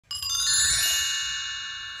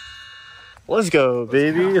Let's go,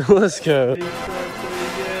 baby. Let's go.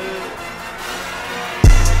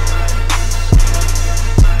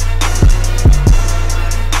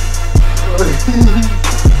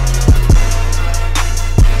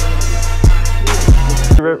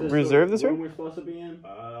 Reserve this room? We're supposed to be in?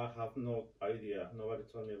 I have no idea. Nobody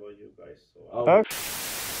told me about you guys. So Oh.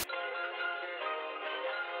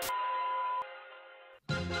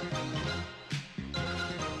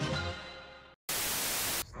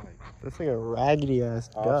 That's like a raggedy ass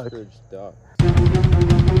duck. Ostrich duck.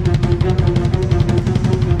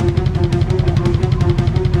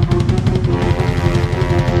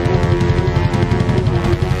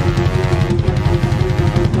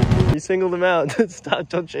 You singled him out. Stop,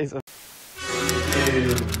 don't chase him.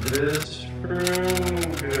 Dude, this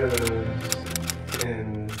room goes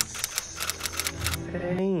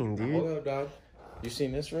insane, dude. Hold up, dog. You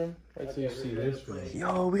seen this room? Wait till you see this room.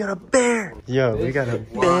 Yo, we got a bear. Yo, we got a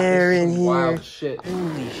bear in here. Wild shit.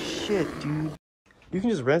 Holy shit, dude. You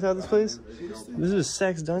can just rent out this place? This is a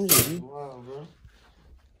sex dungeon, dude. Wow, bro.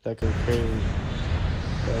 That goes crazy.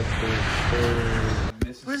 That goes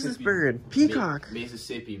crazy. What is this bird? Peacock.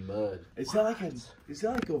 Mississippi mud. Is that like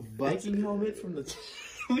a Viking helmet from the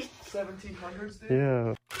 1700s, dude?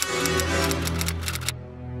 Yeah.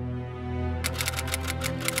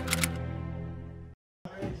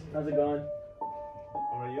 How's it going?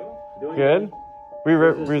 how are you? Doing Good? We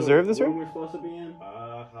reserve this room? We're supposed to be in?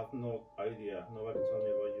 I have no idea. Nobody told me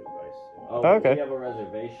about you guys. So Oh, okay. We have a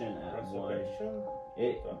reservation at one. reservation?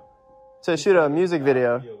 To shoot a music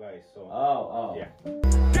video. You guys. So Oh. yeah.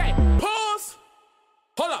 Okay, pause.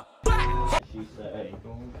 Hold up. She said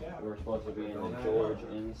we're supposed to be in the George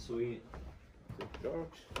Inn suite.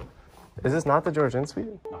 Is this not the George Inn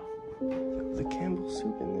suite? No. There's a Campbell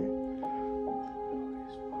soup in there.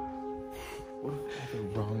 What the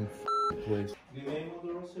wrong place? The name of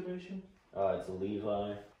the reservation? It's a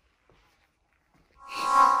Levi.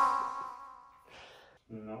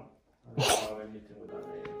 No. I don't have anything with that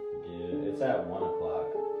name. Yeah, it's at 1 o'clock.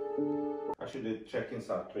 Actually, the check-in's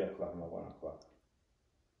at 3 o'clock, not 1 o'clock.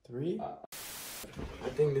 3? I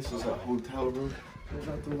think this is a hotel room. We're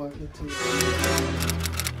about to walk into.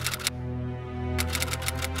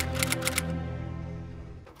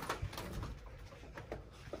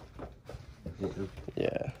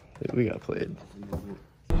 Yeah, we got played.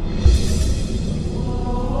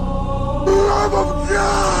 Love of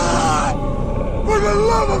God! For the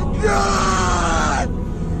love of God!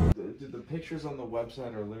 The pictures on the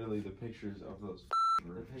website are literally the pictures of those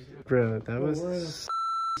rooms. Bro, that was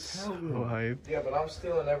so hype. Yeah, but I'm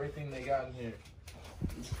stealing everything they got in here.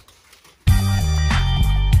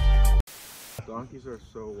 Donkeys are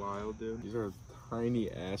so wild, dude. These are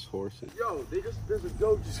tiny ass horses. Yo, there's a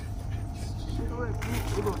goat just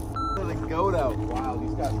there's a goat out. Wow,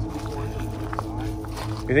 he's got 2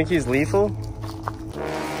 horses. You think he's lethal?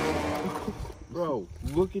 Bro,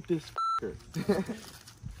 look at this f***er.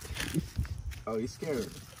 Oh, he's scared.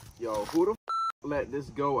 Yo, who the f let this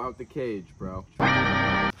go out the cage, bro?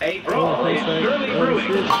 Hey, bro, it's Shirley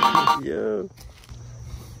Brewing. Yo.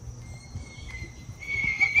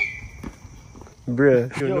 Bruh.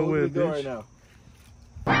 Yo, No way, look at the door right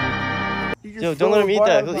bitch. now. Yo, don't let him eat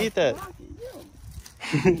that. He'll eat that.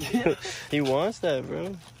 He wants that, bro.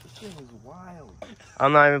 This shit is wild.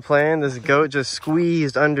 I'm not even playing. This goat just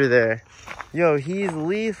squeezed under there. Yo, he's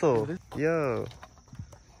lethal. Yo.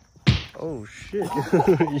 Oh, shit.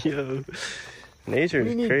 Yo. Nature's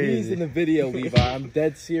We need crazy. these in the video, Levi. I'm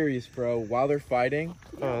dead serious, bro. While they're fighting.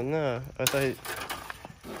 Oh, no. I thought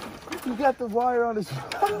You got the wire on his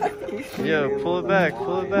Yo, pull it back.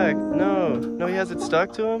 Pull it back. No. No, he has it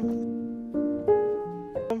stuck to him?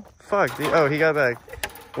 Fuck. Oh, he got back.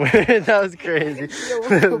 That was crazy.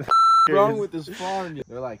 What's wrong with this farm?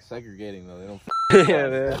 They're like segregating, though. They don't Yeah,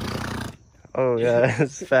 man. Oh, yeah.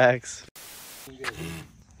 That's facts.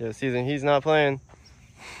 Yeah, Season, he's not playing.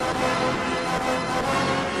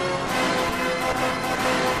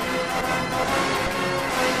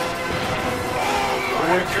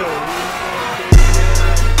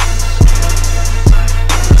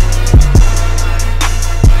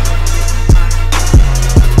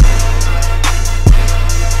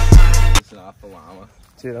 It's not the llama.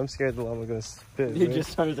 Dude, I'm scared the llama's gonna spit. He right?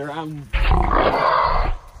 just turns around.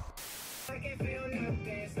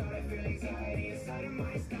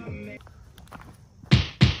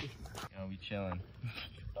 Yo, we chilling.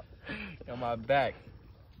 Got my back.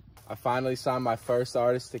 I finally signed my first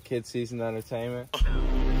artist to Kidszn Entertainment.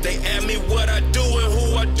 They ask me what I do and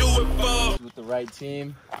who I do it for. With the right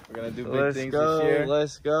team, we're gonna do big Let's things go. this year.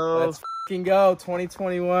 Let's go. Let's f***ing go,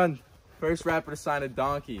 2021. First rapper to sign a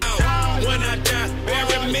donkey. When I die,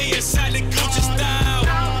 bury me inside the Gucci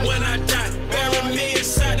style. When I die, bury me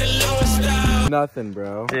inside the Louis style. Nothing,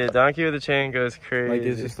 bro. Dude, donkey with a chain goes crazy. Like,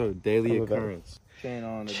 it's just a daily I'm about- occurrence. Chain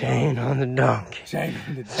on the Chain on the donkey. Chain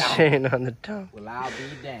on the donkey. Chain on the donkey. Well, I'll be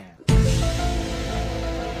damned.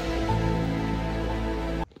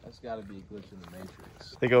 That's gotta be a glitch in the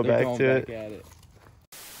Matrix. They go They're back going to back it. at it.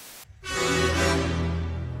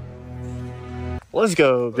 Let's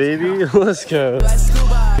go, baby. Let's go.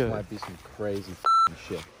 Might be some crazy f***ing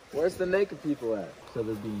shit. Where's the naked people at? So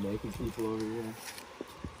there'd be naked people over here.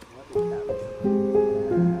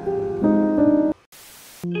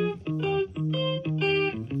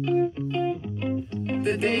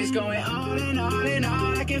 The day's going on and on and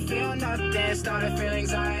on. I can feel nothing. Started feeling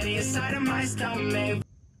anxiety inside of my stomach.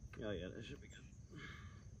 Oh yeah, that should be good.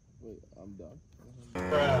 Wait, I'm done.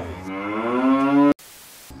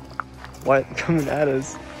 What? Coming at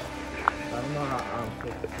us. I don't know how I'm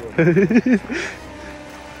supposed to feel.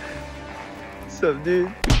 What's up,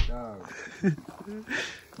 dude? Dog.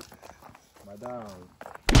 My dog.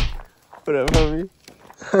 What up, homie?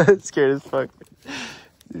 Scared as fuck.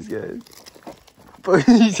 These guys. But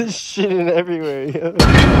he's just shitting everywhere, yo.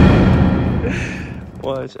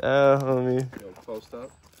 Watch out, homie. Yo, post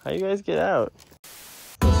up. How you guys get out?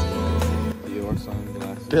 Dior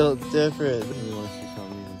sunglasses. Built different. You want to see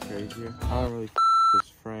something even crazier? I don't really this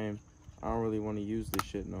frame. I don't really want to use this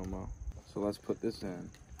shit no more. So let's put this in.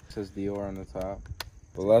 It says Dior on the top.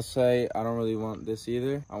 But let's say I don't really want this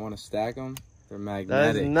either. I want to stack them. They're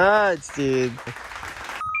magnetic. That's nuts, dude.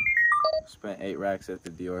 Spent 8 racks at the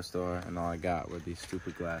Dior store, and all I got were these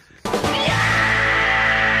stupid glasses.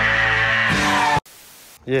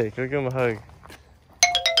 Yeah, go give him a hug.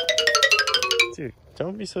 Dude,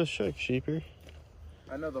 don't be so shook, sheeper.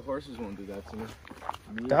 I know the horses won't do that to me.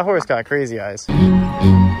 That horse got crazy eyes.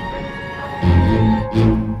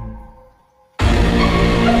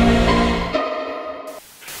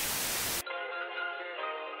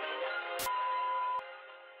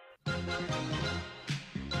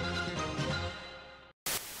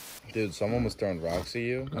 Dude, someone was throwing rocks at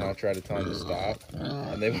you, and I tried to tell them to stop,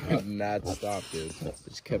 and they would not stop, dude. They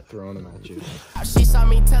just kept throwing them at you. She saw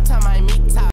me tell time I meet top.